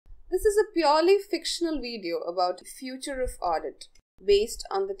This is a purely fictional video about the future of audit, based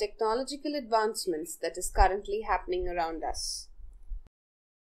on the technological advancements that is currently happening around us.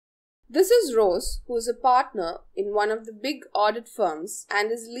 This is Rose, who is a partner in one of the big audit firms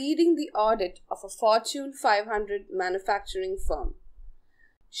and is leading the audit of a Fortune 500 manufacturing firm.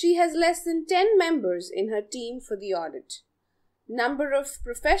 She has less than 10 members in her team for the audit. Number of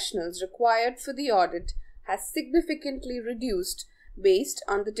professionals required for the audit has significantly reduced based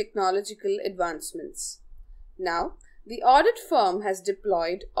on the technological advancements. Now, the audit firm has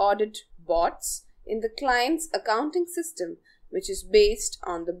deployed audit bots in the client's accounting system, which is based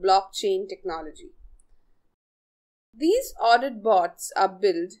on the blockchain technology. These audit bots are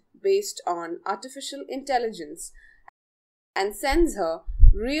built based on artificial intelligence and sends her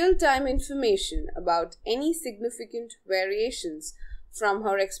real-time information about any significant variations from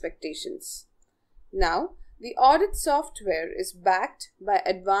her expectations. Now, the audit software is backed by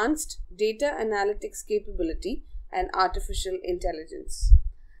advanced data analytics capability and artificial intelligence.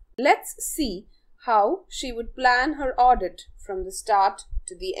 Let's see how she would plan her audit from the start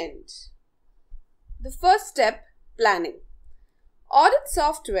to the end. The first step, planning. Audit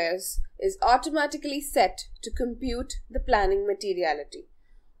softwares is automatically set to compute the planning materiality.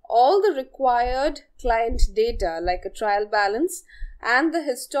 All the required client data like a trial balance and the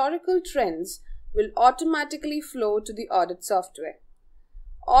historical trends will automatically flow to the audit software.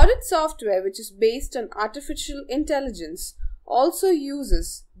 Audit software, which is based on artificial intelligence, also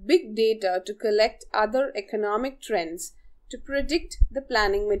uses big data to collect other economic trends to predict the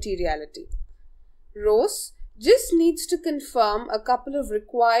planning materiality. Rose just needs to confirm a couple of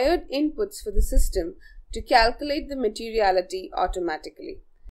required inputs for the system to calculate the materiality automatically.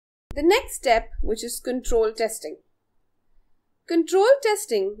 The next step, which is control testing. Control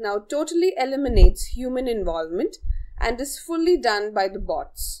testing now totally eliminates human involvement and is fully done by the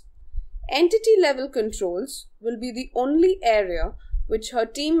bots. Entity level controls will be the only area which her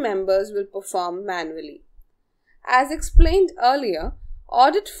team members will perform manually. As explained earlier,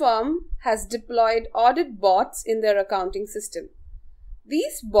 audit firm has deployed audit bots in their accounting system.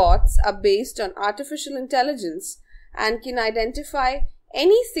 These bots are based on artificial intelligence and can identify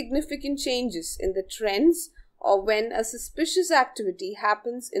any significant changes in the trends or when a suspicious activity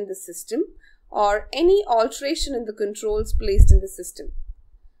happens in the system or any alteration in the controls placed in the system.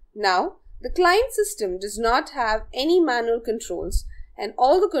 Now, the client system does not have any manual controls and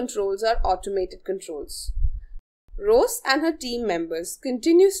all the controls are automated controls. Rose and her team members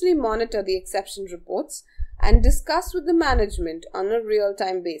continuously monitor the exception reports and discuss with the management on a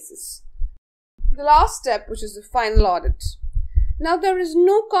real-time basis. The last step, which is the final audit. Now, there is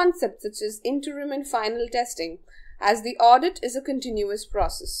no concept such as interim and final testing, as the audit is a continuous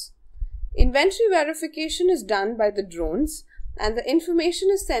process. Inventory verification is done by the drones, and the information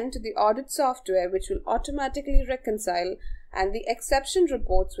is sent to the audit software, which will automatically reconcile, and the exception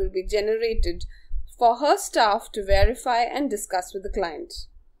reports will be generated for her staff to verify and discuss with the client.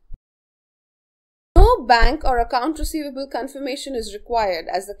 No bank or account receivable confirmation is required,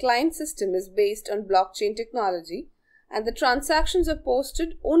 as the client system is based on blockchain technology, and the transactions are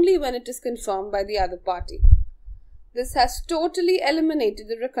posted only when it is confirmed by the other party. This has totally eliminated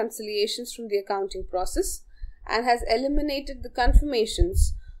the reconciliations from the accounting process and has eliminated the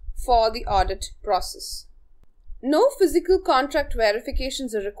confirmations for the audit process. No physical contract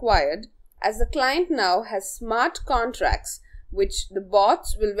verifications are required, as the client now has smart contracts which the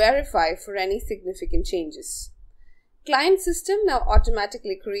bots will verify for any significant changes. Client system now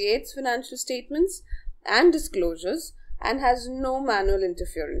automatically creates financial statements and disclosures and has no manual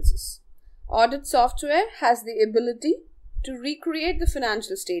interferences. Audit software has the ability to recreate the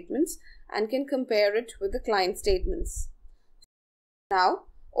financial statements and can compare it with the client statements. Now,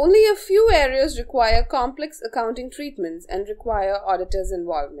 only a few areas require complex accounting treatments and require auditors'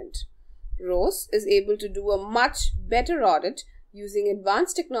 involvement. Rose is able to do a much better audit using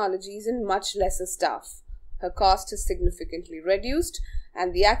advanced technologies and much lesser staff. Her cost has significantly reduced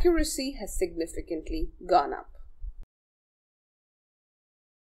and the accuracy has significantly gone up.